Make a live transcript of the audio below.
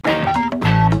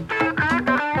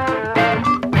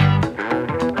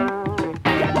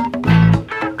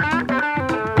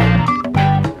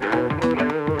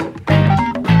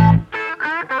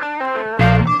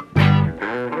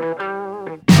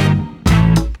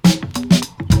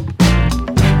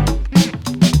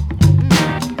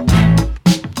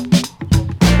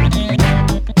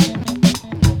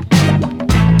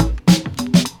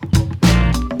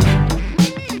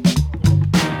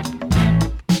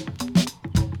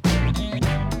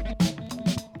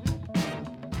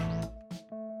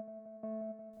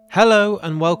Hello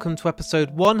and welcome to episode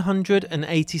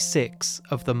 186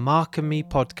 of the Mark and Me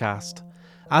podcast.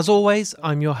 As always,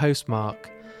 I'm your host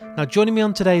Mark. Now joining me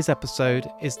on today's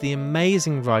episode is the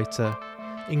amazing writer,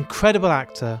 incredible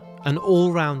actor, and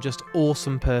all-round just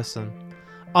awesome person.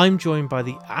 I'm joined by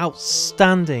the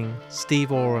outstanding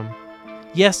Steve Oram.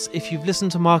 Yes, if you've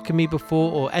listened to Mark and Me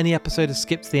before or any episode has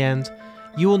skipped to the end,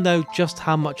 you will know just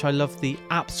how much I love the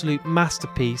absolute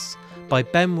masterpiece by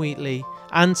Ben Wheatley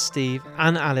and Steve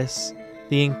and Alice,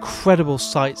 The Incredible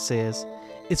Sightseers.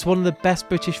 It's one of the best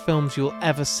British films you'll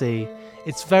ever see.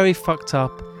 It's very fucked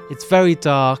up, it's very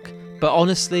dark, but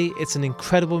honestly, it's an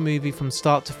incredible movie from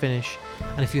start to finish.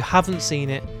 And if you haven't seen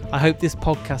it, I hope this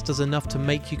podcast does enough to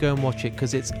make you go and watch it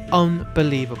because it's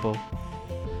unbelievable.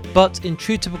 But in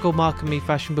true typical Mark and Me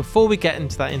fashion, before we get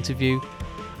into that interview,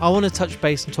 I want to touch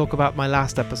base and talk about my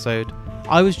last episode.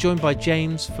 I was joined by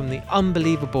James from the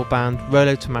unbelievable band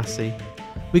Rolo Tomasi.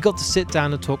 We got to sit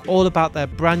down and talk all about their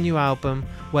brand new album,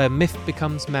 Where Myth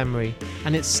Becomes Memory,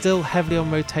 and it's still heavily on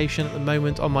rotation at the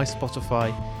moment on my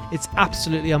Spotify. It's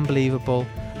absolutely unbelievable,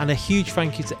 and a huge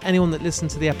thank you to anyone that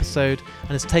listened to the episode and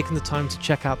has taken the time to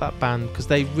check out that band, because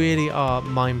they really are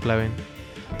mind-blowing.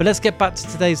 But let's get back to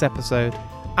today's episode.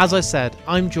 As I said,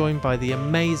 I'm joined by the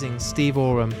amazing Steve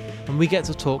Oram, and we get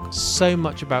to talk so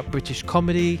much about British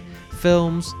comedy,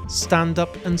 films,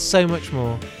 stand-up, and so much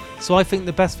more. So I think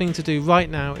the best thing to do right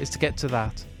now is to get to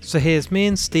that. So here's me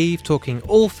and Steve talking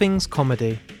all things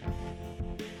comedy.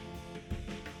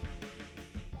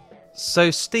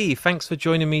 So Steve, thanks for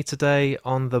joining me today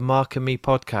on the Mark and Me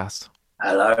podcast.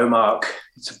 Hello, Mark.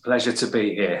 It's a pleasure to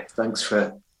be here. Thanks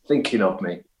for thinking of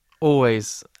me.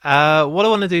 Always. What I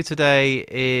want to do today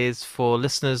is for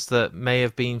listeners that may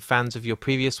have been fans of your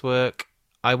previous work,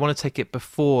 I want to take it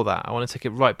before that. I want to take it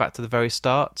right back to the very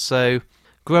start. So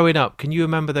growing up, can you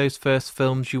remember those first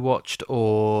films you watched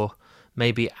or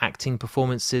maybe acting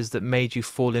performances that made you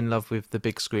fall in love with the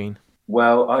big screen?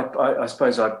 Well, I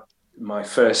suppose my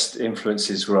first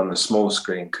influences were on the small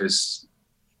screen because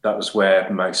that was where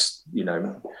most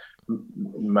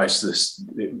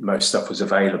stuff was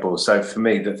available. So for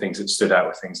me, the things that stood out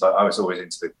were things like I was always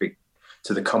into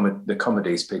the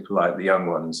comedies, people like The Young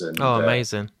Ones and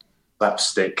amazing.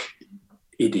 Slapstick,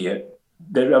 Idiot.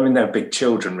 They're big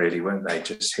children, really, weren't they?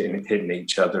 Just hitting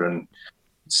each other and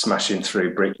smashing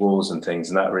through brick walls and things,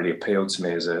 and that really appealed to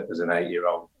me as an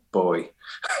 8-year-old boy.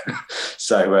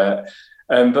 So,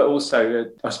 but also,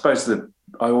 I suppose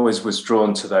I always was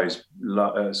drawn to those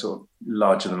sort of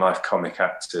larger-than-life comic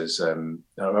actors. I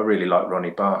really liked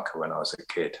Ronnie Barker when I was a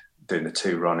kid, doing the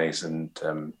two Ronnies,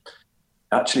 and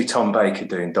actually Tom Baker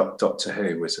doing Doctor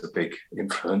Who was a big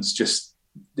influence. Just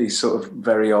these sort of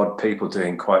very odd people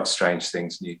doing quite strange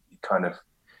things, and you kind of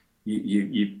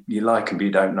you like them, but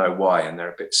you don't know why, and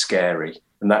they're a bit scary.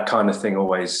 And that kind of thing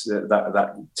always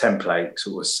that template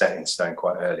sort of was set in stone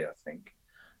quite early, I think.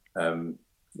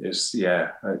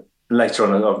 Later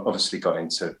on, I obviously got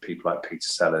into people like Peter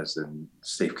Sellers, and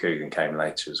Steve Coogan came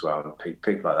later as well. And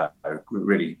people like that are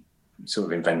really sort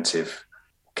of inventive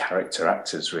character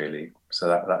actors, really. So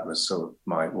that was sort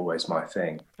of always my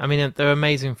thing. I mean, they're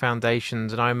amazing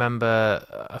foundations, and I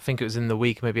remember, I think it was in the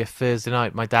week, maybe a Thursday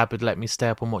night, my dad would let me stay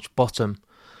up and watch Bottom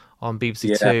on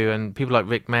BBC Two, and people like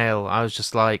Rick Mail, I was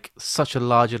just like such a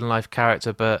larger-than-life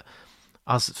character, but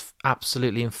I was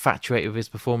absolutely infatuated with his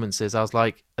performances. I was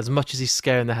like, as much as he's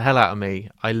scaring the hell out of me,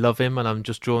 I love him and I'm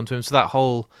just drawn to him. So that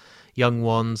whole Young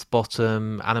Ones,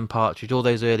 Bottom, Alan Partridge, all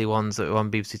those early ones that were on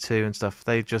BBC Two and stuff,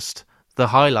 they just the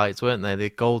highlights, weren't they? The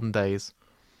golden days.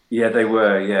 Yeah, they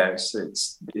were. Yeah,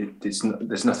 it's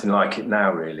there's nothing like it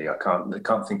now, really. I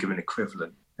can't think of an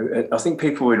equivalent. I think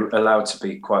people were allowed to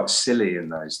be quite silly in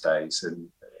those days and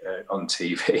on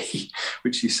TV,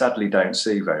 which you sadly don't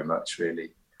see very much,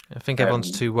 really. I think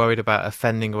everyone's too worried about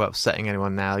offending or upsetting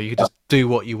anyone now. You could just do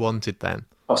what you wanted then.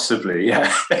 Possibly, yeah,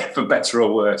 for better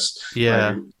or worse.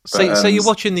 Yeah. So you're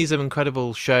watching these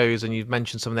incredible shows, and you've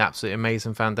mentioned some of the absolutely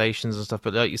amazing foundations and stuff.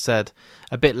 But like you said,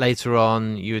 a bit later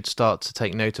on, you would start to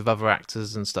take note of other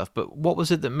actors and stuff. But what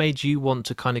was it that made you want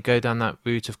to kind of go down that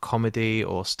route of comedy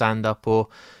or stand-up or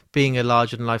being a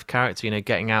larger-than-life character? You know,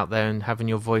 getting out there and having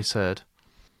your voice heard.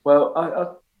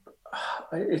 Well,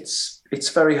 it's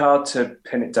very hard to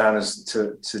pin it down as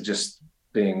to just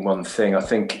being one thing. I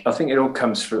think it all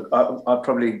comes from. I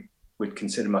probably would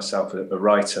consider myself a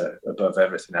writer above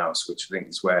everything else, which I think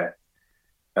is where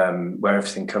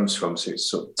everything comes from. So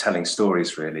it's sort of telling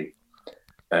stories, really,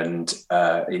 and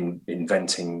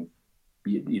inventing,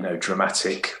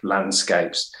 dramatic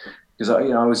landscapes. Because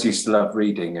I always used to love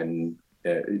reading, and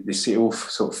it all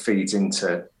sort of feeds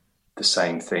into the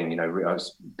same thing. I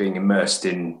was being immersed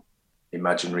in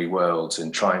imaginary worlds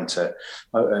and trying to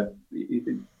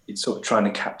it's sort of trying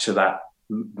to capture that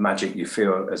magic you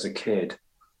feel as a kid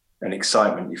and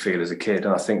excitement you feel as a kid.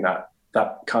 And I think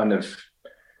that kind of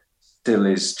still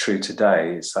is true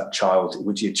today. It's that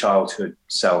would your childhood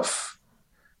self,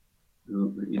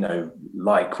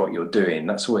 like what you're doing?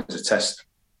 That's always a test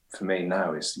for me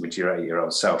now, is would your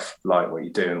 8-year-old self like what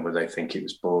you're doing? Would they think it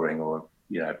was boring or,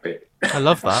 a bit... I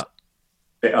love that.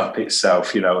 bit up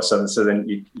itself, so then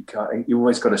you can't, you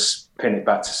always got to pin it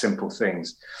back to simple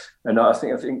things. And I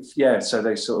think yeah, so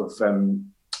they sort of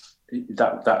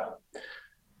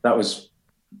that was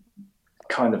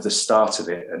kind of the start of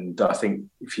it. And I think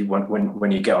if you want,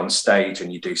 when you get on stage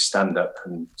and you do stand up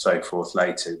and so forth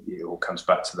later, it all comes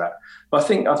back to that. But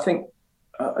I think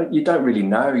you don't really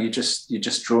know, you're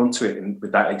just drawn to it, and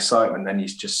with that excitement then you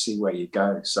just see where you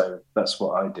go. So that's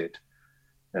what I did,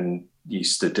 and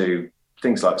used to do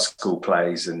things like school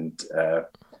plays and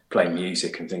play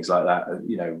music and things like that,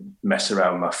 mess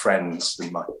around with my friends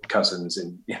and my cousins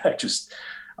and, just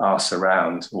arse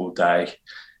around all day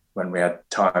when we had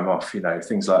time off,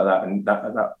 things like that. And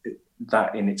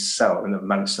that in itself,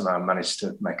 and somehow managed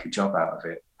to make a job out of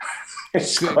it.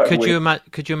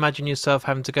 Could you imagine yourself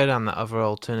having to go down that other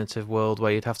alternative world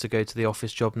where you'd have to go to the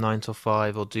office job 9 till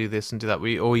 5 or do this and do that?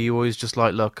 Or you always just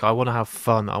like, look, I want to have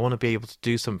fun. I want to be able to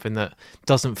do something that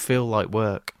doesn't feel like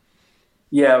work.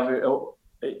 Yeah,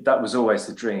 that was always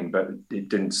the dream, but it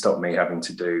didn't stop me having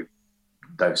to do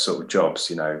those sort of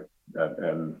jobs,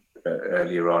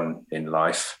 earlier on in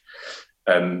life.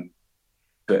 But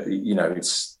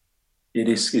it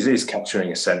is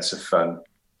capturing a sense of fun.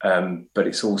 But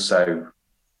it's also,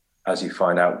 as you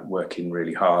find out, working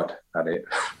really hard at it.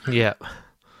 Yeah.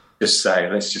 Just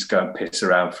saying, let's just go and piss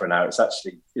around for an hour.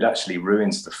 It actually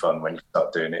ruins the fun when you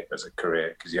start doing it as a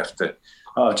career, because you have to.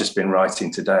 I've just been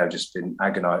writing today. I've just been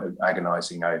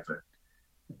agonising over.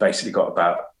 Basically, got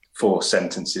about 4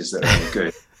 sentences that are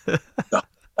good.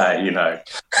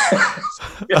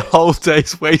 The whole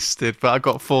day's wasted, but I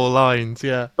got 4 lines.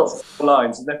 Yeah. Got 4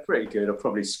 lines, and they're pretty good. I'll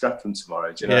probably scrap them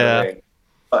tomorrow. Do you know what I mean?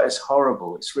 But it's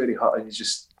horrible. It's really hard. And you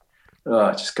just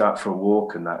go out for a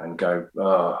walk and that and go,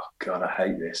 oh God, I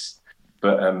hate this.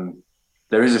 But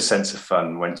there is a sense of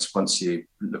fun once you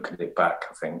look at it back,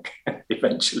 I think,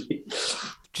 eventually.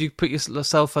 Do you put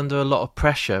yourself under a lot of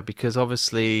pressure? Because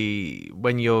obviously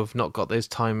when you've not got those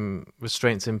time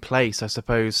restraints in place, I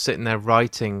suppose sitting there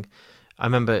writing, I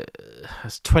remember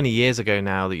it's 20 years ago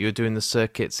now that you were doing the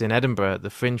circuits in Edinburgh, the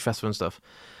Fringe Festival and stuff.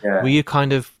 Yeah. Were you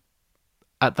kind of,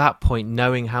 at that point,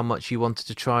 knowing how much you wanted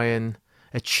to try and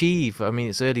achieve? I mean,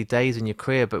 it's early days in your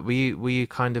career, but were you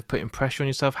kind of putting pressure on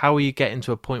yourself? How were you getting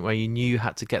to a point where you knew you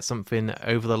had to get something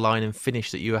over the line and finish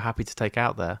that you were happy to take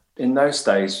out there? In those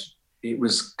days, it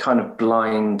was kind of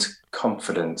blind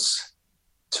confidence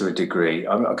to a degree.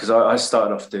 Because I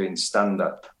started off doing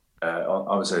stand-up. I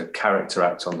was a character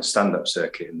actor on the stand-up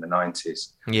circuit in the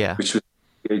 90s. Yeah. Which was,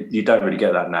 you don't really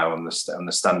get that now on the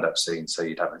stand-up scene. So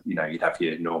you'd have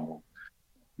your normal,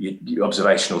 your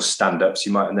observational stand-ups,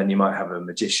 and then you might have a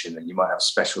magician, and you might have a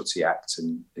specialty act,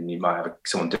 and you might have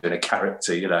someone doing a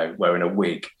character, wearing a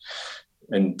wig,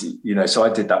 and so I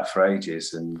did that for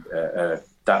ages, and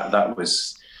that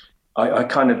was, I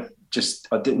kind of just,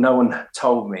 no one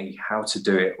told me how to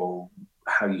do it or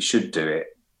how you should do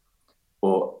it,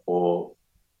 or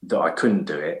that I couldn't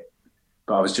do it.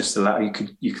 But I was just allowed,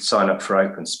 you could sign up for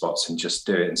open spots and just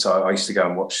do it. And so I used to go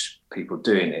and watch people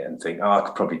doing it and think, I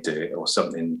could probably do it or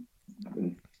something.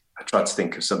 And I tried to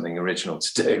think of something original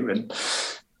to do.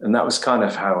 And that was kind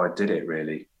of how I did it,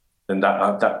 really. And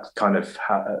that kind of,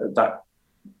 that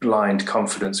blind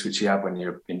confidence which you have when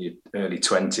you're in your early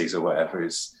 20s or whatever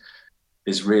is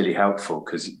really helpful,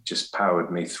 because it just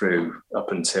powered me through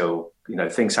up until,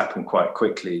 things happened quite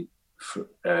quickly for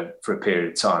a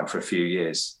period of time, for a few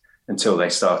years, until they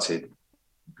started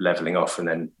leveling off, and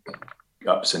then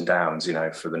ups and downs,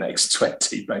 for the next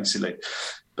 20, basically.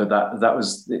 But that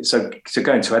was, so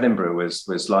going to Edinburgh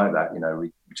was like that,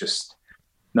 we just,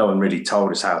 no one really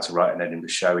told us how to write an Edinburgh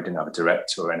show. We didn't have a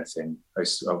director or anything. I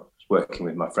was working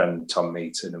with my friend Tom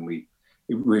Meaton, and we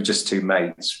were just 2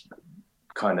 mates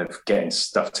kind of getting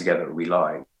stuff together that we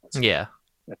liked. Yeah.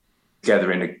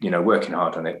 Together in a, working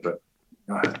hard on it. But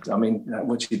I mean,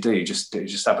 what do? You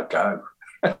just have a go.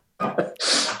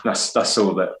 That's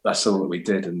all that we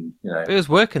did. And it was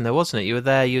working though, wasn't it? You were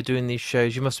there, you were doing these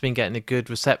shows, you must have been getting a good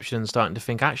reception and starting to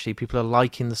think, actually, people are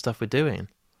liking the stuff we're doing.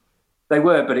 They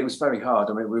were, but it was very hard.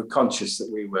 I mean, we were conscious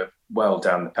that we were well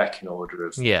down the pecking order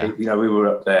of, we were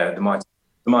up there, the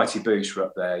Mighty Boosh were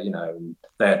up there, and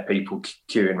they had people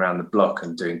queuing around the block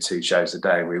and doing 2 shows a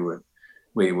day. We were,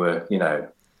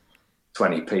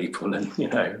 20 people and,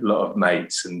 a lot of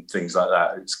mates and things like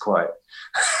that. It's quite,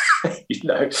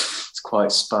 it's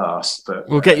quite sparse. But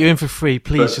we'll get you in for free.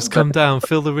 Please just come down,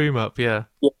 fill the room up. Yeah.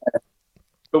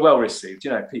 But well received.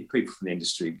 People from the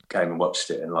industry came and watched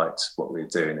it and liked what we were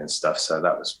doing and stuff. So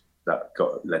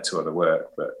that led to other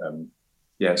work. But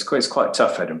it's quite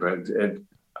tough, Edinburgh.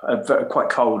 Quite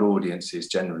cold audiences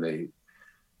generally.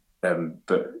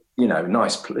 But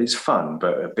nice. It's fun,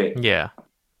 but a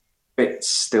bit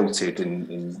stilted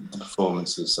in the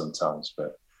performances sometimes.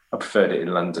 But I preferred it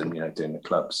in London. Doing the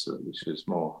clubs, which was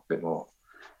a bit more,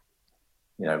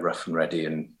 rough and ready,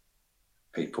 and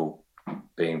people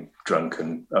being drunk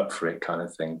and up for it kind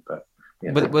of thing. But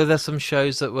were there some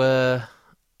shows that were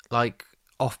like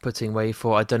off-putting where you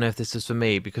thought, I don't know if this is for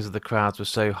me because of the crowds were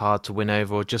so hard to win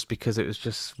over, or just because it was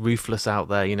just ruthless out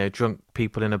there, drunk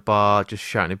people in a bar just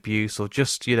shouting abuse, or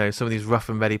just some of these rough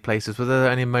and ready places? Were there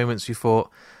any moments you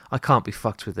thought, I can't be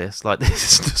fucked with this, like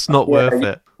this is just not worth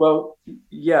it? Well,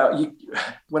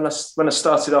 when I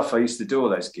started off, I used to do all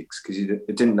those gigs because you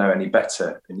didn't know any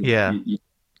better, and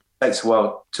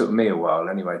took me a while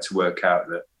anyway to work out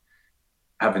that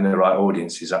having the right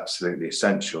audience is absolutely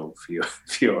essential for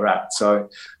your act. So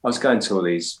I was going to all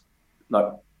these, like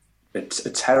a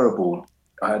terrible.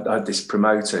 I had this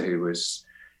promoter who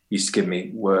used to give me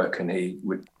work, and he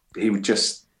would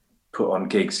just put on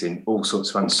gigs in all sorts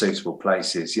of unsuitable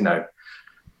places.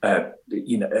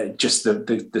 Just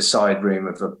the side room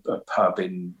of a pub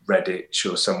in Redditch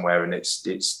or somewhere, and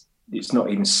it's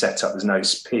not even set up. There's no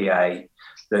PA.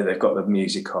 They've got the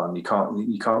music on. You can't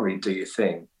really do your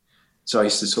thing. So I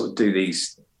used to sort of do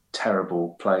these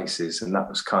terrible places, and that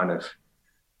was kind of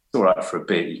all right for a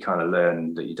bit. You kind of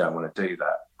learn that you don't want to do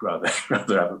that, rather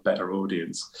have a better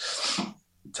audience.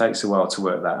 It takes a while to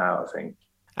work that out, I think.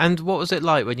 And what was it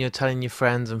like when you were telling your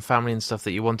friends and family and stuff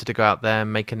that you wanted to go out there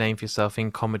and make a name for yourself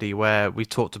in comedy, where we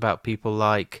talked about people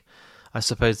like, I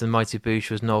suppose, the Mighty Boosh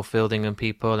was Noel Fielding and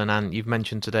people, and you've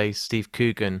mentioned today Steve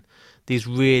Coogan, these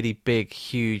really big,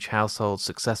 huge household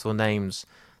successful names.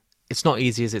 It's not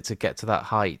easy, is it, to get to that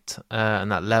height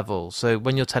and that level? So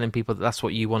when you're telling people that that's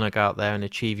what you want to go out there and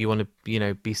achieve, you want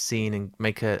to, be seen and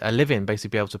make a living, basically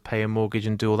be able to pay a mortgage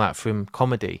and do all that from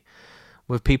comedy,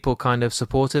 were people kind of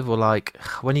supportive, or like,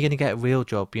 when are you going to get a real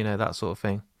job, that sort of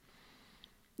thing?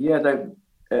 Yeah,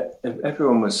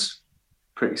 everyone was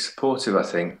pretty supportive, I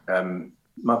think.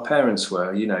 My parents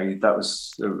were, that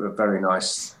was a very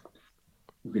nice.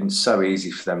 It's been so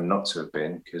easy for them not to have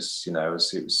been, because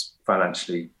it was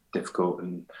financially difficult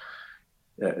and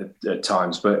at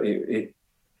times, but it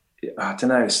I don't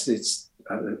know. It's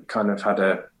kind of had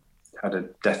a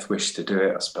death wish to do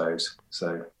it, I suppose.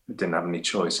 So I didn't have any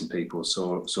choice, and people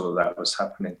saw that was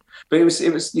happening. But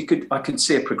I could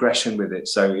see a progression with it.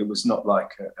 So it was not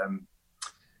like it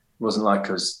wasn't like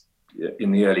I was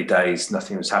in the early days.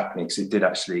 Nothing was happening, because it did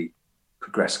actually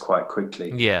progress quite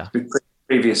quickly. Yeah.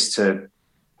 Previous to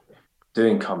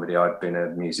doing comedy, I'd been a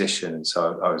musician, and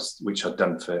so which I'd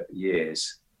done for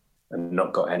years and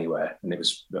not got anywhere. And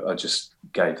I just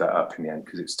gave that up in the end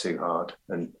because it was too hard.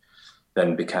 And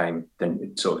then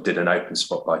it sort of did an open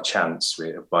spot by chance,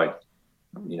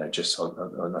 just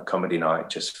on a comedy night,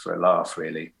 just for a laugh,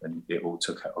 really. And it all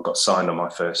I got signed on my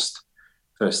first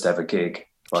ever gig.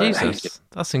 Jesus,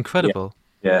 that's incredible.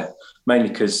 Yeah, mainly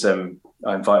because I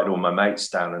invited all my mates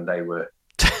down, and they were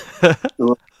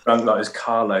like there's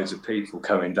carloads of people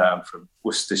coming down from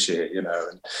Worcestershire,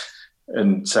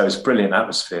 and so it was a brilliant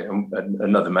atmosphere. And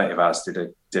another mate of ours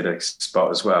did a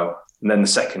spot as well. And then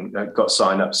I got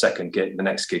signed up second gig. The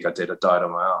next gig I died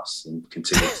on my ass and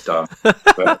continued to die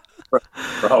for a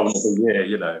whole other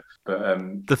year,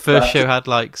 But the first show had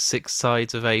like 6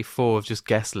 sides of A4 of just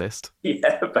guest list.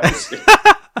 Yeah, basically.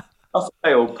 I thought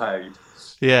they all paid.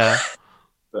 Yeah.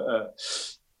 But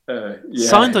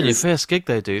signed on your first gig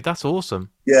though, dude. That's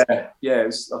awesome. Yeah. I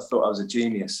thought I was a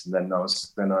genius, and then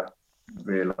I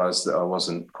realised that I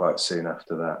wasn't quite soon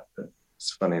after that. But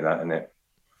it's funny that, isn't it?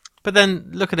 But then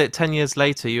look at it, 10 years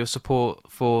later, your support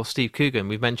for Steve Coogan.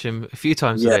 We've mentioned him a few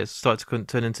times today. It's started to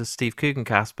turn into Steve Coogan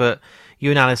cast, but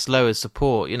you and Alice Lower's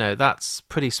support, that's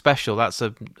pretty special. That's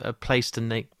a place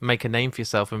to make a name for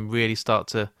yourself and really start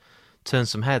to turn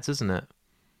some heads, isn't it?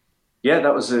 Yeah,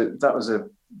 that was a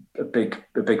big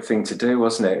thing to do,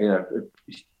 wasn't it?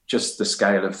 Just the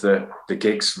scale of the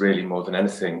gigs, really, more than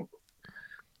anything,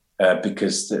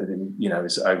 because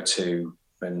it's O2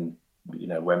 and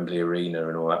Wembley Arena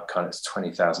and all that kind of. It's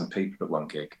 20,000 people at one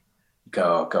gig. You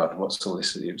go, oh God, what's all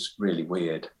this? It was really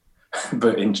weird,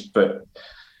 but the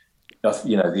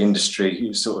industry, it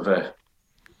was sort of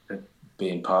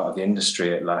being part of the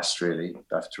industry at last, really,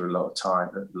 after a lot of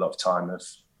time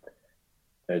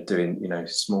doing,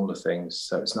 smaller things.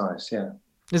 So it's nice. Yeah.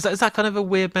 Is that kind of a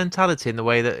weird mentality in the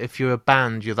way that if you're a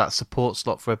band, you're that support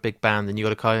slot for a big band, and you got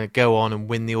to kind of go on and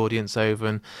win the audience over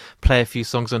and play a few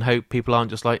songs and hope people aren't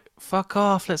just like, fuck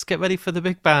off, let's get ready for the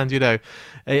big band. Are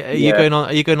you going on?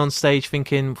 Are you going on stage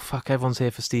thinking, fuck, everyone's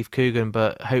here for Steve Coogan,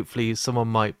 but hopefully someone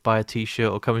might buy a T-shirt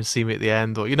or come and see me at the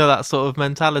end, or that sort of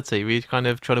mentality where you kind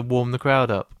of try to warm the crowd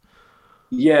up.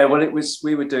 Yeah, well,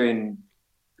 we were doing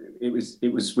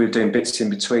bits in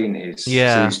between his.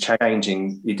 Yeah. So he was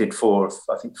changing. He did 4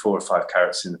 or 5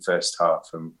 characters in the first half,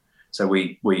 and so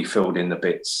we filled in the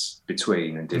bits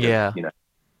between and did a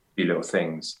few little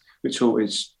things, which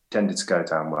always tended to go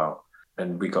down well,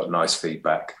 and we got nice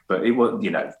feedback. But it was,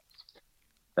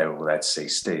 they were all there to see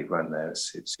Steve, weren't they?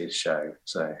 It's his show.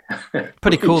 So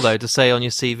pretty cool though to say on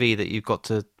your CV that you've got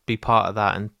to be part of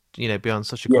that and be on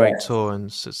such a great tour, and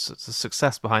the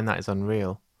success behind that is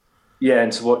unreal. Yeah,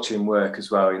 and to watch him work as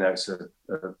well, it's a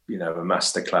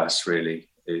masterclass, really.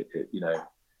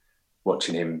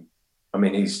 Watching him. I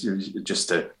mean, he's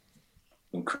just a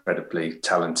incredibly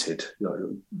talented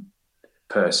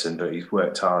person, but he's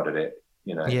worked hard at it.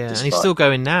 Yeah, and he's still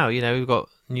going now. We've got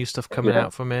new stuff coming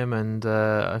out from him, and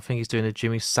I think he's doing a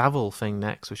Jimmy Savile thing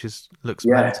next, which looks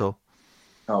mental.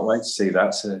 Can't wait to see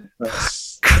that. So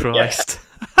Christ,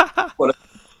 what a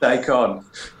take on,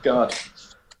 God.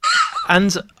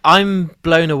 And I'm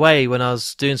blown away when I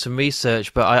was doing some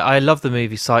research, but I love the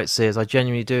movie Sightseers. I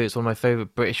genuinely do. It's one of my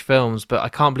favourite British films, but I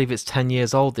can't believe it's 10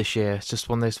 years old this year. It's just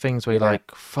one of those things where you're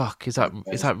like, fuck, is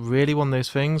that really one of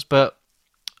those things? But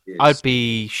I'd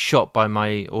be shocked by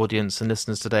my audience and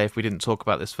listeners today if we didn't talk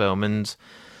about this film. And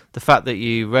the fact that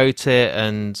you wrote it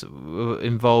and were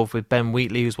involved with Ben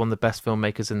Wheatley, who's one of the best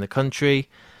filmmakers in the country,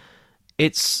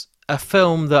 it's a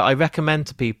film that I recommend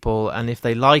to people, and if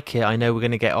they like it, I know we're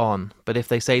going to get on. But if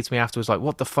they say to me afterwards, like,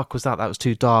 what the fuck was that? That was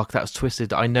too dark, that was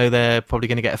twisted, I know they're probably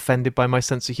going to get offended by my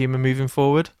sense of humour moving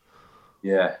forward.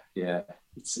 Yeah.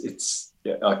 It's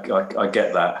I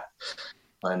get that.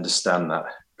 I understand that.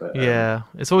 But, yeah,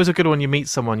 it's always a good one. You meet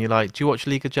someone, you're like, do you watch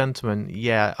League of Gentlemen?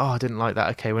 Yeah. Oh, I didn't like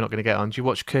that. Okay, we're not going to get on. Do you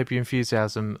watch Curb Your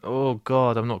Enthusiasm? Oh,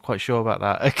 God, I'm not quite sure about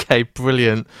that. Okay,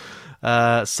 brilliant.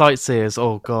 Sightseers,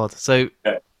 oh, God. So...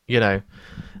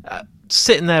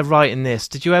 sitting there writing this,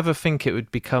 did you ever think it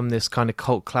would become this kind of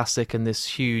cult classic and this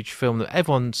huge film that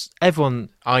everyone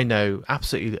I know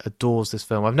absolutely adores this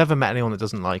film? I've never met anyone that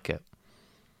doesn't like it.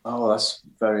 Oh, that's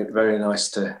very, very nice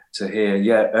to hear.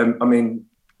 Yeah, I mean,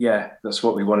 yeah, that's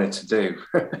what we wanted to do.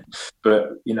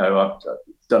 But, I've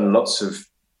done lots of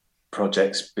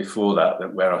projects before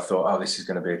that where I thought, oh, this is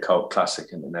going to be a cult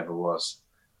classic, and it never was.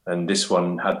 And this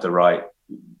one had the right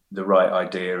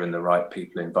idea and the right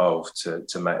people involved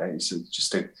to make it. It's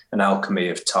just an alchemy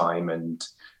of time and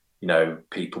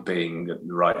people being at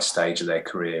the right stage of their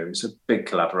career. It's a big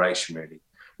collaboration, really.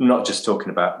 I'm not just talking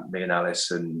about me and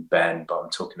Alice and Ben, but I'm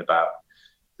talking about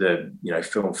the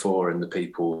Film 4 and the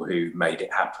people who made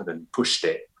it happen and pushed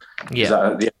it. At the end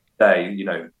of the day,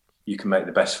 you can make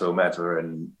the best film ever,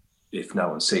 and if no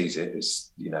one sees it, it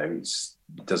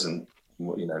doesn't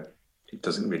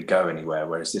really go anywhere.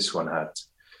 Whereas this one had,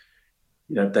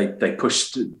 they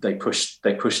pushed it.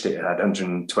 It had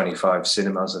 125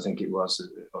 cinemas, I think it was,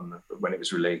 when it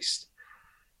was released.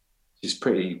 It's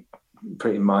pretty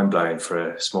mind blowing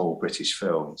for a small British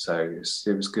film. So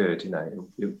it was good.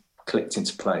 It clicked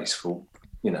into place for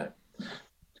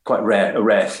quite a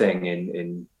rare thing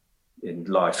in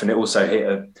life, and it also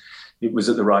it was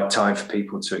at the right time for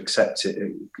people to accept it.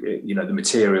 The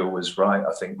material was right,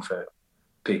 I think, for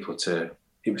people to.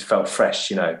 It felt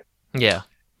fresh, Yeah.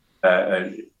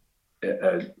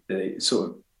 Sort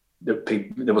of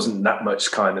there wasn't that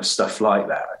much kind of stuff like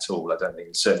that at all. I don't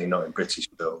think, certainly not in British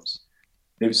films.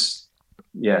 It was,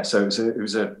 so it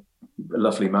was a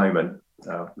lovely moment.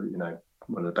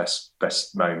 One of the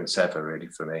best moments ever, really,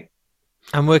 for me.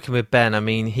 And working with Ben, I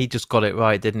mean, he just got it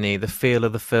right, didn't he? The feel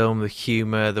of the film, the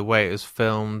humour, the way it was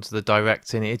filmed, the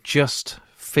directing, it just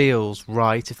feels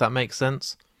right, if that makes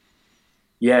sense.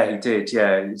 Yeah, he did.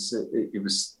 Yeah,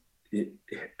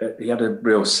 he had a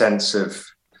real sense of,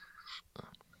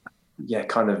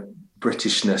 kind of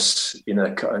Britishness,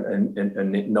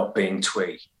 and it not being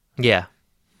twee. Yeah.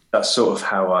 That's sort of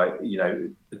how a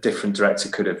different director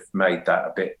could have made that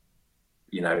a bit,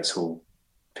 it's all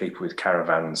people with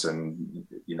caravans and,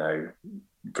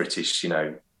 British,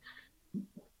 the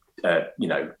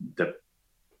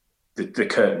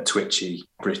curtain twitchy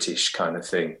British kind of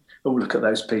thing. Oh, look at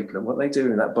those people and what they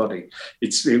do in that body.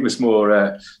 It was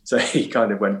more, so he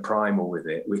kind of went primal with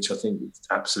it, which I think is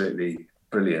absolutely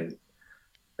brilliant,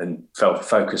 and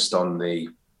focused on the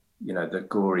the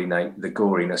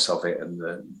goriness of it, and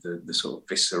the sort of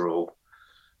visceral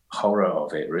horror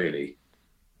of it, really.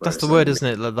 That's the Whereas, word, isn't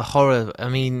it? Like the horror. I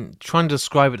mean, trying to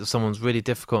describe it to someone's really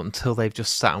difficult until they've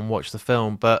just sat and watched the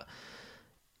film. But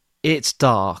it's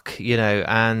dark,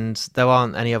 and there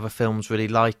aren't any other films really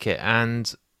like it.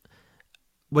 And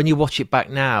when you watch it back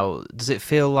now, does it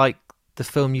feel like the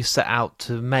film you set out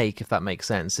to make, if that makes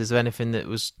sense? Is there anything that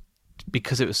was,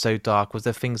 because it was so dark, was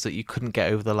there things that you couldn't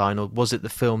get over the line, or was it the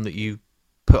film that you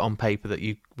put on paper that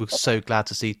you were so glad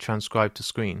to see transcribed to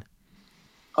screen?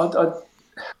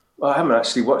 I haven't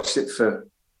actually watched it for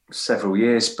several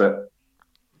years, but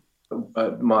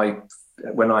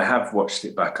when I have watched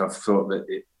it back, I've thought that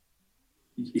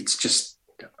it's just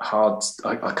hard.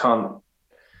 I can't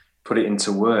put it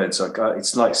into words.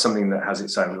 It's like something that has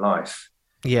its own life.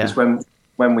 Yeah. Because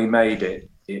when we made it,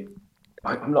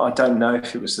 I don't know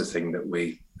if it was the thing that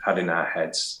we had in our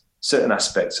heads. Certain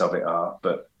aspects of it are,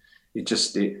 but it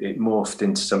morphed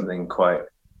into something quite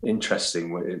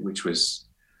interesting, which was.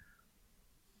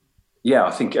 Yeah,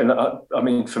 I think, and I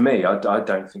mean, for me, I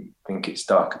don't think it's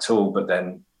dark at all. But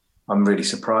then I'm really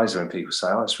surprised when people say,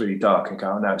 "Oh, it's really dark," and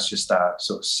go, "Oh, no, it's just our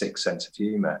sort of sick sense of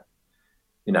humour."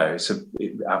 It's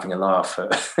having a laugh.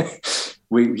 Alice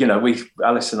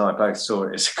and I both saw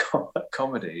it as a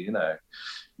comedy,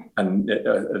 and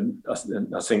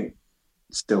I think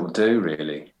still do,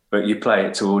 really. But you play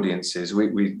it to audiences.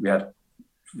 We've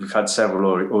had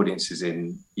several audiences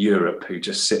in Europe who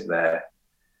just sit there.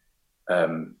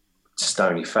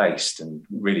 Stony faced and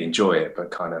really enjoy it,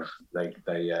 but kind of they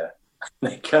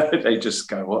just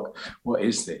go, what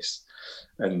is this?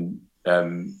 And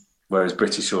whereas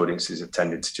British audiences have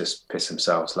tended to just piss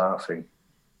themselves laughing.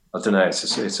 I don't know, it's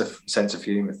a sense of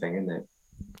humour thing, isn't it?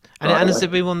 And has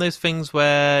it been one of those things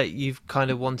where you've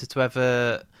kind of wanted to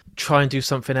ever try and do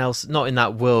something else, not in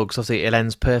that world, because obviously it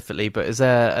ends perfectly, but is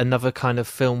there another kind of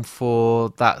film for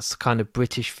that kind of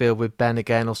British feel with Ben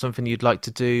again, or something you'd like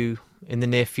to do in the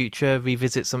near future,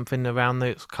 revisit something around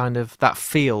those kind of that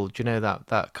feel,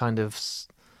 that kind of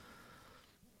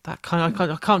I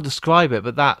can't describe it,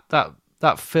 but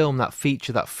that film, that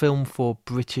feature, that film for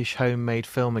British homemade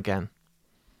film again?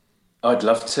 I'd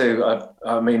love to.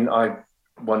 I mean, I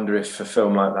wonder if a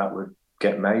film like that would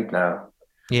get made now.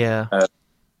 Yeah.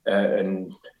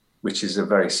 And which is a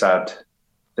very sad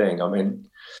thing. I mean,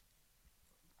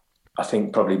 I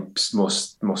think probably more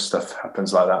stuff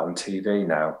happens like that on TV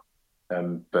now.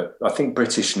 But I think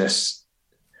Britishness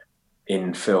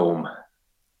in film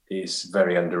is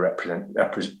very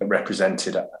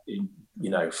underrepresented,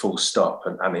 full stop,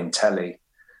 and in telly.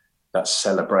 That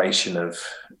celebration of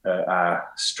our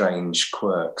strange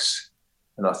quirks.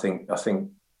 And I think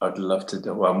I'd love to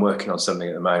do. Well, I'm working on something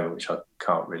at the moment which I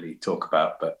can't really talk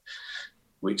about, but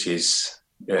which is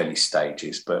early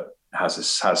stages, but has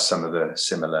some of the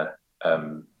similar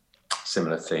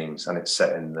themes, and it's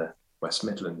set in the West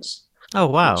Midlands. Oh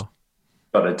wow!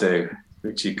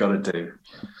 Which you've got to do.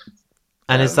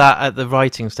 And is that at the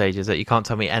writing stages that you can't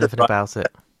tell me anything about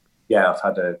it? Yeah, I've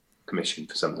had a commission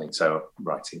for something, so I'm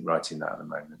writing that at the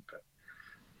moment. But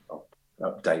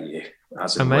I'll update you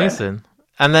as and amazing. When.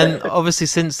 And then obviously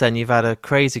since then you've had a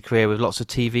crazy career with lots of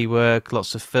TV work,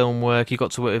 lots of film work. You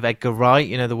got to work with Edgar Wright,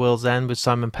 The World's End with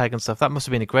Simon Pegg and stuff. That must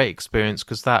have been a great experience,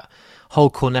 because that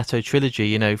whole Cornetto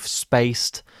trilogy,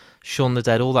 Spaced, Shaun the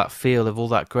Dead, all that feel of all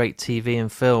that great TV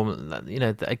and film.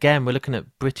 Again, we're looking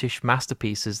at British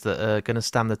masterpieces that are going to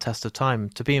stand the test of time.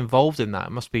 To be involved in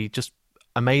that must be just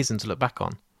amazing to look back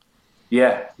on.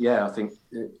 Yeah, I think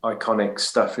iconic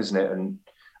stuff, isn't it? And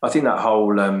I think that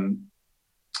whole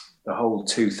the whole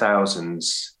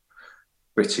 2000s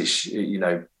British,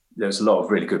 there's a lot of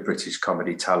really good British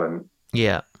comedy talent.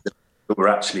 Yeah, that were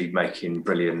actually making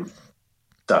brilliant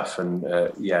stuff, and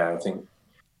I think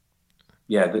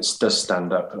that does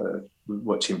stand up.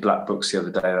 Watching Black Books the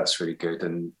other day, that's really good,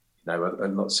 and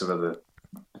and lots of other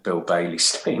Bill Bailey,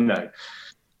 Sean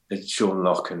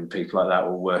Locke and people like that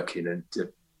were working, and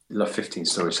love 15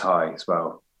 Stories High as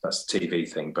well. That's a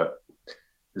TV thing, but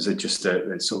there's just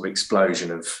a sort of explosion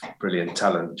of brilliant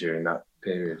talent during that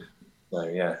period. So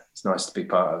yeah, it's nice to be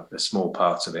a small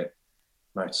part of it.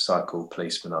 Motorcycle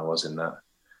Policeman, I was in that.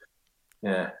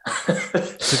 Yeah.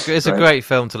 It's a great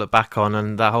film to look back on,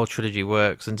 and that whole trilogy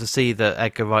works. And to see that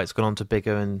Edgar Wright's gone on to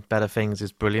bigger and better things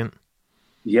is brilliant.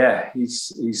 Yeah,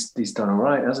 he's done all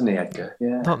right, hasn't he, Edgar?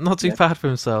 Yeah. Not too bad for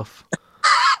himself.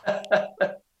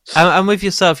 And with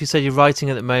yourself, you said you're writing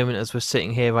at the moment as we're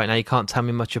sitting here right now. You can't tell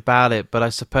me much about it, but I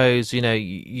suppose,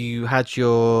 you had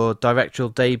your directorial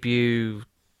debut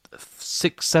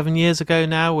 6-7 years ago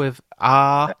now with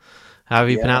however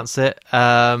you pronounce it.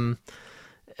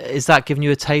 is that giving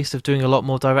you a taste of doing a lot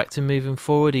more directing moving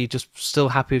forward? Are you just still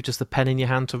happy with just the pen in your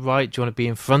hand to write? Do you want to be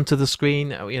in front of the screen?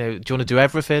 Do you want to do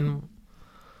everything?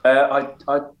 I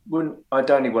wouldn't.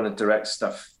 I'd only want to direct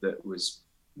stuff that was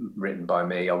written by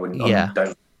me. I wouldn't. Yeah.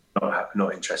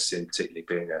 Not interested in particularly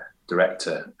being a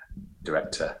director.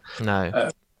 No.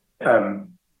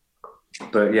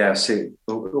 But yeah,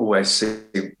 always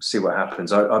see what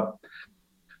happens. I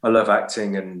love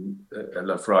acting and I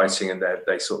love writing, and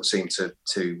they sort of seem to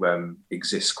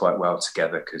exist quite well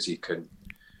together, because you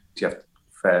have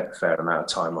fair amount of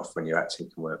time off when you're acting.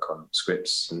 You can work on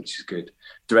scripts, which is good.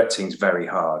 Directing's very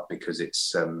hard because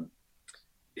it's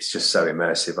just so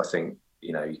immersive. I think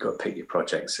you've got to pick your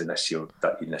projects unless you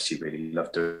really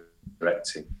love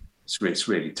directing. It's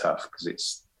really tough because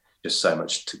it's just so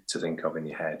much to think of in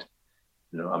your head.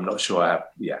 I'm not sure I have.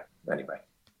 Yeah. Anyway,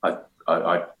 I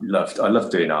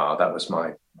loved doing art. That was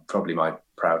probably my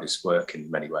proudest work in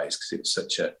many ways, because it was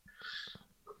such a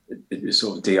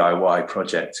sort of DIY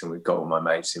project, and we've got all my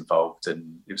mates involved,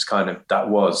 and it was that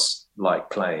was like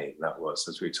playing. That was,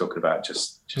 as we were talking about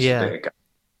just a bit ago,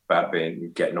 about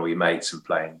getting all your mates and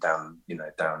playing down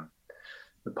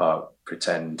the park,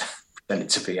 pretending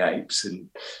to be apes, and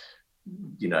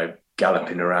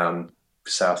galloping around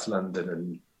South London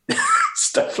and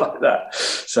stuff like that.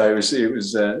 So it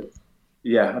was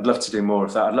I'd love to do more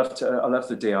of that. I love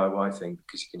the DIY thing,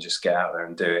 because you can just get out there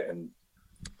and do it, and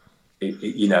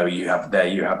you have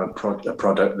a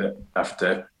product that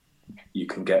after you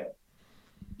can get,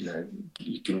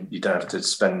 you don't have to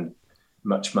spend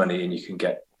much money, and you can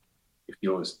get, if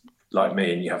you're like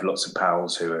me and you have lots of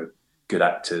pals who are good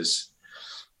actors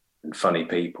and funny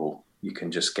people, you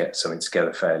can just get something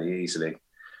together fairly easily.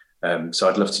 So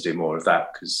I'd love to do more of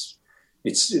that, because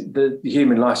it's the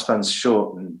human lifespan's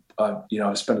short, and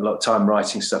I've spent a lot of time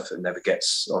writing stuff that never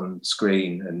gets on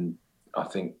screen, and I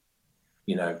think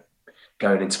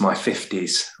going into my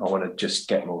 50s, I want to just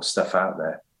get more stuff out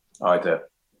there, either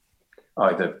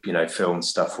film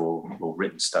stuff or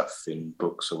written stuff in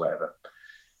books or whatever,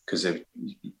 because I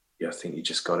think you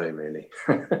just got to, really.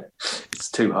 It's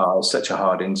too hard. It's such a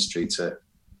hard industry to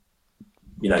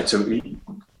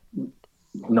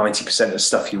 90% of the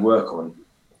stuff you work on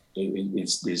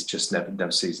is just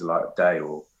never sees the light of day,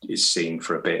 or is seen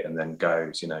for a bit and then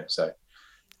goes, so.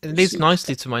 It leads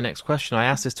nicely to my next question. I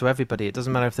ask this to everybody. It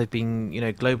doesn't matter if they've been,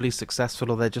 globally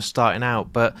successful or they're just starting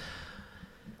out, but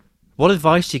what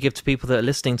advice do you give to people that are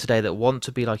listening today that want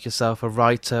to be like yourself, a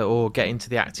writer, or get into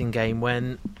the acting game,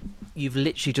 when you've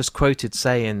literally just quoted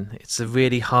saying it's a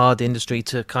really hard industry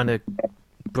to kind of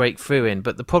break through in?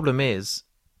 But the problem is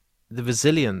the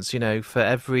resilience, for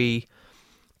every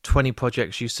 20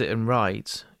 projects you sit and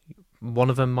write, one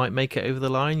of them might make it over the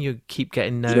line. You keep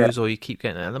getting no's, or you keep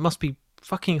getting that must be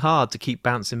fucking hard to keep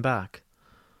bouncing back.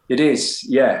 It is,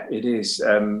 yeah, it is.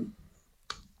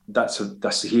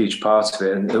 That's a huge part of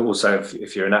it, and also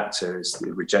if you're an actor,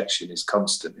 the rejection is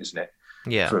constant, isn't it?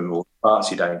 Yeah, from all the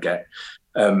parts you don't get.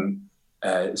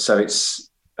 So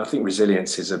I think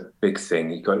resilience is a big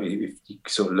thing. If you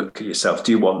sort of look at yourself,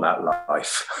 do you want that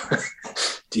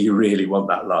life? Do you really want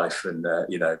that life? And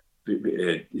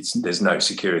there's no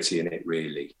security in it,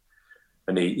 really.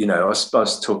 And I was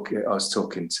talking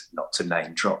to, not to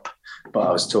name drop, but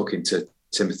I was talking to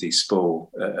Timothy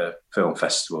Spall at a film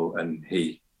festival, and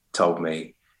he told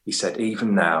me, he said,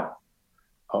 even now,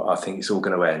 I think it's all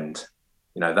going to end.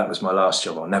 That was my last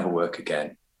job. I'll never work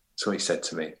again. That's what he said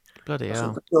to me. Bloody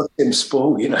hell. Tim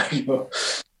Spall, yeah,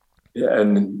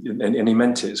 and he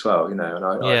meant it as well, and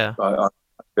I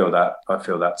feel that. I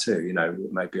feel that too.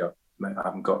 Maybe I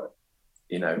haven't got,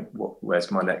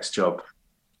 where's my next job?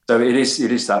 So it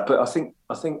is that. But I think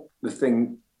the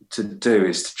thing to do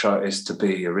is to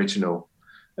be original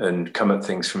and come at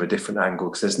things from a different angle,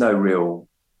 because there's no real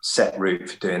set route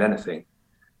for doing anything.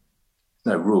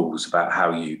 No rules about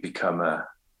how you become a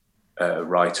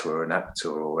writer or an actor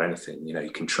or anything.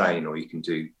 You can train, or you can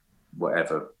do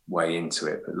whatever way into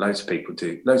it. But loads of people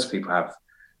do. Loads of people have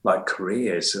like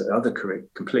careers,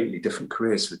 completely different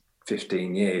careers for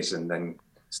 15 years, and then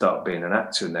start being an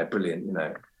actor, and they're brilliant.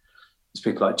 There's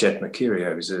people like Jed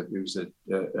Mercurio,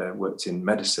 who worked in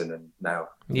medicine, and now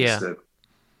he's a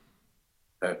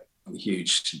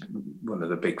huge, one of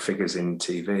the big figures in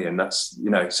TV. And that's,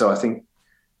 so I think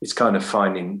it's kind of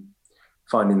finding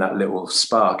that little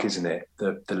spark, isn't it?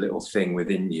 The little thing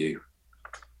within you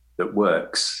that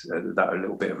works, that a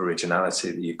little bit of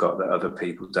originality that you've got that other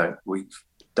people don't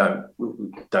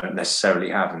necessarily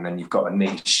have. And then you've got a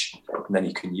niche, and then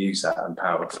you can use that and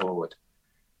power it forward.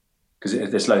 Because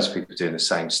there's loads of people doing the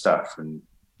same stuff,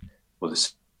 or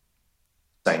the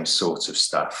same sort of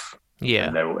stuff. Yeah.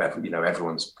 And they're all,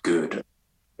 everyone's good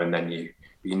and then you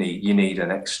need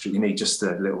an extra. You need just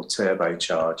a little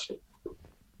turbocharge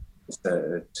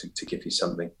to give you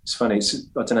something. It's funny.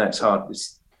 I don't know. It's hard.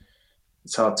 It's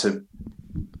hard to,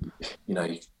 you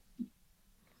know.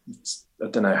 I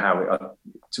don't know how.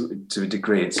 To a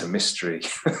degree, it's a mystery.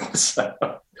 So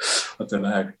I don't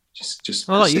know. Just.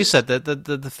 Well, like you said,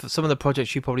 the some of the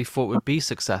projects you probably thought would be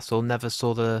successful never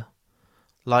saw the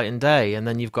light and day, and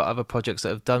then you've got other projects that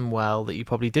have done well that you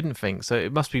probably didn't think. So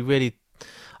it must be really.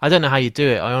 I don't know how you do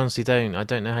it. I honestly don't. I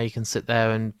don't know how you can sit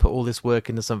there and put all this work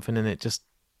into something and it just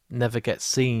never gets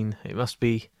seen. It must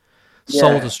be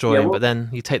soul destroying. But then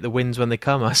you take the wins when they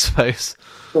come, I suppose.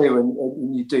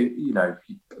 And you do. You know,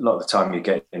 a lot of the time you're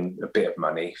getting a bit of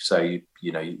money, so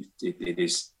you know it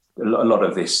is a lot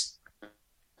of this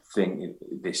thing.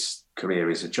 This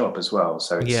career is a job as well.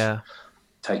 So it's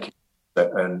taking.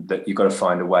 And that you've got to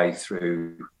find a way of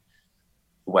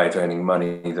earning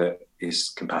money that is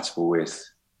compatible with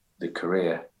the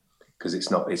career, because it's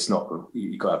not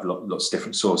you've got to have lots of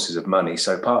different sources of money.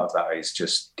 So part of that is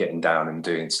just getting down and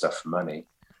doing stuff for money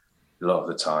a lot of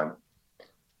the time,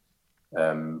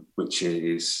 which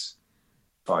is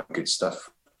find good stuff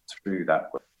through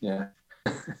that.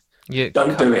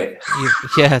 Don't do it.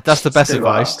 That's the best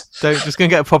advice. Just go and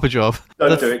get a proper job.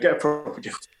 Don't do it. Get a proper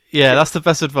job. Yeah, that's the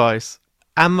best advice.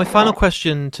 And my final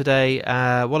question today,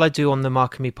 what I do on the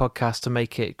Mark and Me podcast to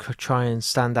make it try and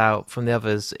stand out from the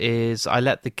others is I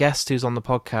let the guest who's on the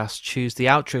podcast choose the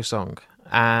outro song.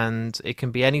 And it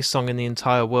can be any song in the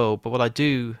entire world. But what I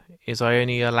do is I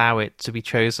only allow it to be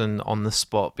chosen on the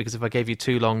spot, because if I gave you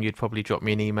too long, you'd probably drop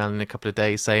me an email in a couple of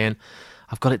days saying,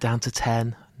 I've got it down to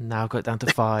 10, now I've got it down to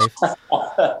 5.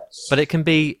 But it can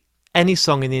be any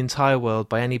song in the entire world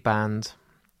by any band.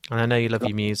 And I know you love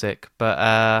your music,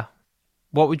 but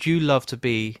what would you love to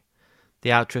be the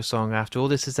outro song after all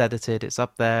this is edited? It's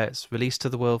up there, it's released to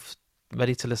the world,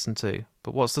 ready to listen to.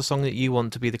 But what's the song that you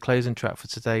want to be the closing track for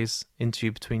today's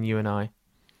interview between you and I?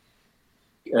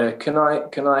 Can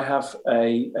I have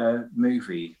a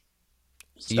movie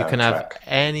soundtrack? You can have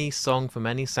any song from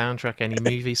any soundtrack, any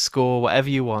movie score, whatever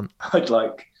you want. I'd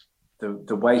like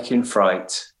the Waking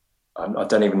Fright. I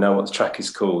don't even know what the track is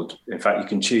called. In fact, you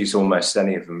can choose almost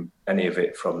any of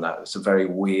it from that. It's a very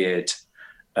weird.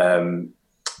 I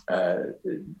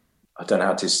don't know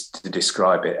how to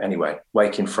describe it. Anyway,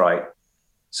 Waking Fright.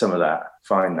 Some of that.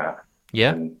 Find that.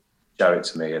 Yeah. And show it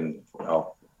to me, and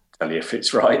I'll tell you if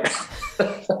it's right.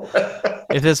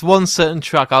 If there's one certain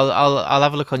track, I'll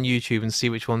have a look on YouTube and see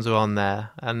which ones are on there,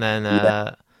 and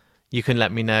then you can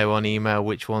let me know on email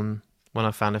which one when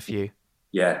I found a few.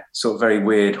 Yeah, sort of very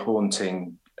weird,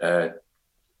 haunting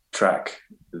track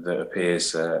that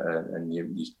appears, and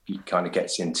you kind of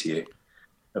gets into you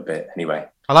a bit. Anyway,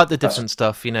 I like the different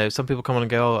stuff. You know, some people come on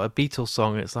and go, "Oh, a Beatles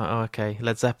song." It's like, "Oh, okay."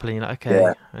 Led Zeppelin, you're like,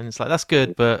 okay, and it's like that's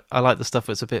good, but I like the stuff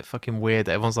that's a bit fucking weird.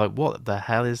 That everyone's like, "What the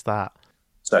hell is that?"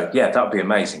 So that would be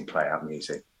amazing. Play out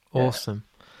music. Awesome.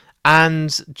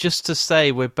 And just to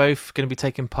say, we're both going to be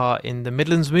taking part in the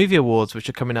Midlands Movie Awards, which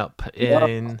are coming up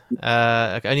in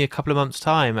only a couple of months'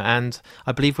 time. And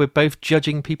I believe we're both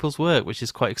judging people's work, which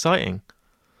is quite exciting.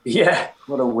 Yeah,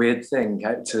 what a weird thing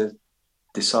to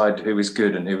decide who is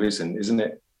good and who isn't, isn't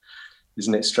it?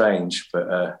 Isn't it strange?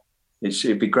 But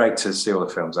it'd be great to see all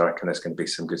the films. I reckon there's going to be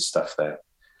some good stuff there.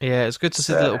 Yeah, it's good to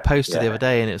see the little poster the other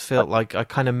day, and it felt like I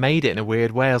kind of made it in a weird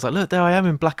way. I was like, look, there I am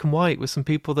in black and white with some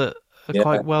people that are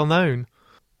quite well known.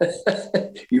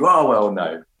 You are well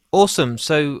known. Awesome.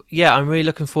 So yeah, I'm really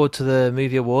looking forward to the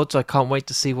movie awards. I can't wait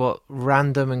to see what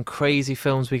random and crazy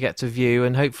films we get to view,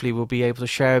 and hopefully we'll be able to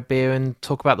share a beer and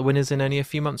talk about the winners in only a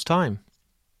few months' time.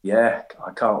 Yeah,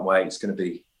 I can't wait. It's going to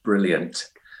be brilliant.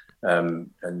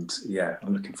 And yeah,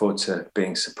 I'm looking forward to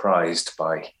being surprised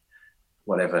by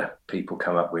whatever people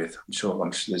come up with. I'm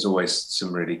sure there's always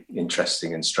some really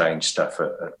interesting and strange stuff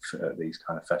at these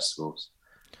kind of festivals.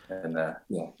 And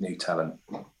new talent.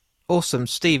 Awesome.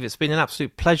 Steve, it's been an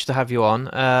absolute pleasure to have you on.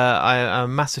 I'm a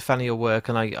massive fan of your work,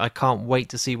 and I can't wait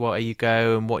to see where you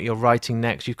go and what you're writing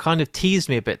next. You kind of teased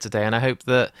me a bit today, and I hope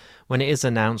that when it is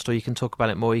announced, or you can talk about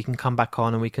it more, you can come back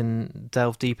on and we can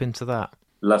delve deep into that.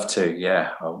 Love to,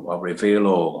 yeah. I'll reveal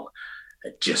all,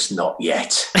 just not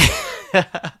yet.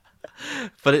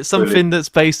 But it's something that's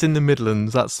based in the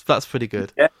Midlands. That's pretty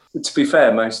good. Yeah, to be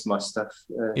fair, most of my stuff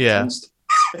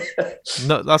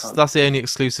No, that's the only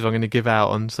exclusive I'm going to give out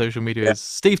on social media. Is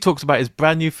Steve talks about his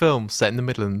brand new film set in the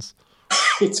Midlands.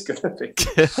 It's gonna be.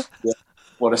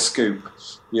 What a scoop!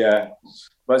 Yeah,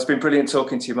 well, it's been brilliant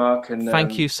talking to you, Mark. And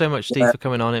thank you so much, Steve, for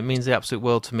coming on. It means the absolute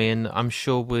world to me, and I'm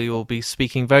sure we will be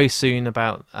speaking very soon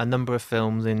about a number of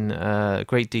films in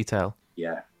great detail.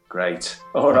 Yeah, great.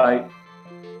 All right.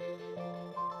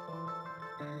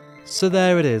 So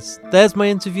there it is. There's my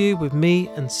interview with me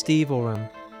and Steve Oram.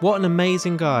 What an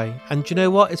amazing guy. And do you know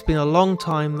what? It's been a long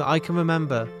time that I can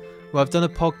remember where I've done a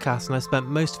podcast and I spent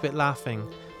most of it laughing.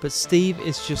 But Steve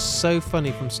is just so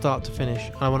funny from start to finish.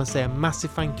 And I want to say a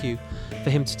massive thank you for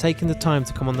him to taking the time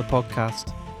to come on the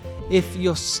podcast. If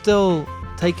you're still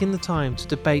taking the time to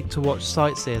debate to watch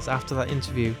Sightseers after that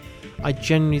interview, I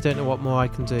genuinely don't know what more I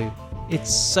can do.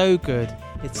 It's so good.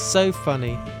 It's so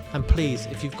funny. And please,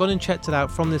 if you've gone and checked it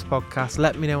out from this podcast,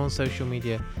 let me know on social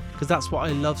media, because that's what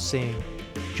I love seeing.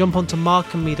 Jump onto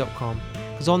markandme.com,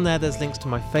 because on there there's links to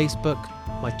my Facebook,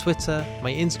 my Twitter,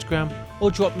 my Instagram,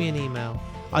 or drop me an email.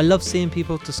 I love seeing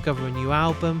people discover a new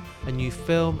album, a new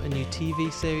film, a new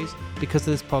TV series because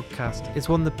of this podcast. It's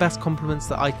one of the best compliments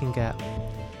that I can get.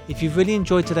 If you've really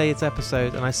enjoyed today's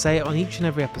episode, and I say it on each and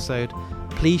every episode,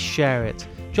 please share it.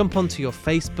 Jump onto your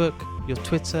Facebook, your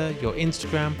Twitter, your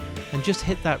Instagram, and just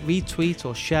hit that retweet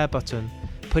or share button.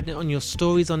 Putting it on your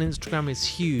stories on Instagram is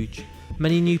huge.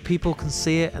 Many new people can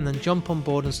see it and then jump on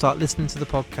board and start listening to the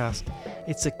podcast.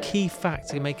 It's a key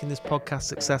factor in making this podcast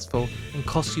successful and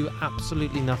costs you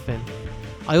absolutely nothing.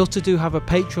 I also do have a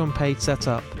Patreon page set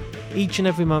up. Each and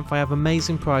every month I have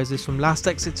amazing prizes from Last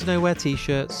Exit to Nowhere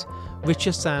t-shirts,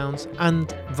 Richer Sounds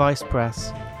and Vice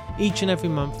Press. Each and every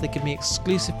month they give me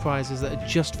exclusive prizes that are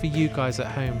just for you guys at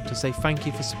home to say thank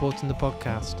you for supporting the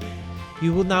podcast.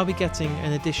 You will now be getting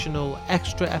an additional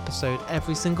extra episode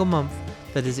every single month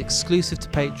that is exclusive to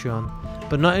Patreon.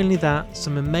 But not only that,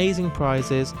 some amazing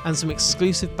prizes and some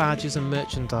exclusive badges and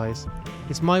merchandise.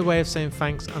 It's my way of saying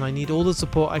thanks, and I need all the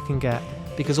support I can get,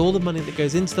 because all the money that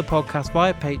goes into the podcast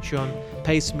via Patreon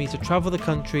pays for me to travel the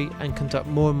country and conduct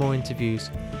more and more interviews.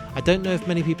 I don't know if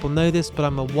many people know this, but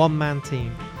I'm a one-man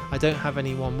team. I don't have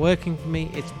anyone working for me,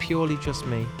 it's purely just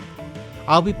me.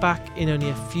 I'll be back in only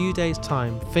a few days'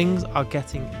 time. Things are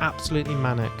getting absolutely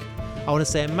manic. I want to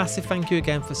say a massive thank you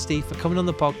again for Steve for coming on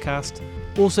the podcast.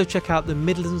 Also check out the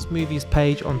Midlands Movies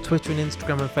page on Twitter and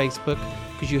Instagram and Facebook,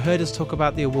 because you heard us talk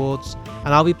about the awards,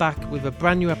 and I'll be back with a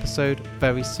brand new episode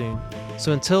very soon.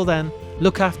 So until then,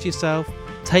 look after yourself,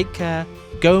 take care,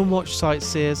 go and watch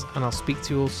Sightseers, and I'll speak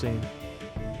to you all soon.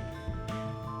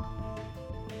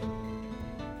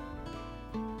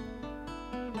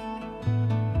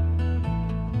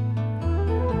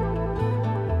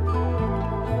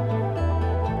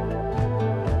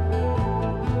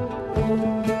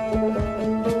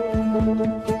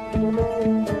 Thank you.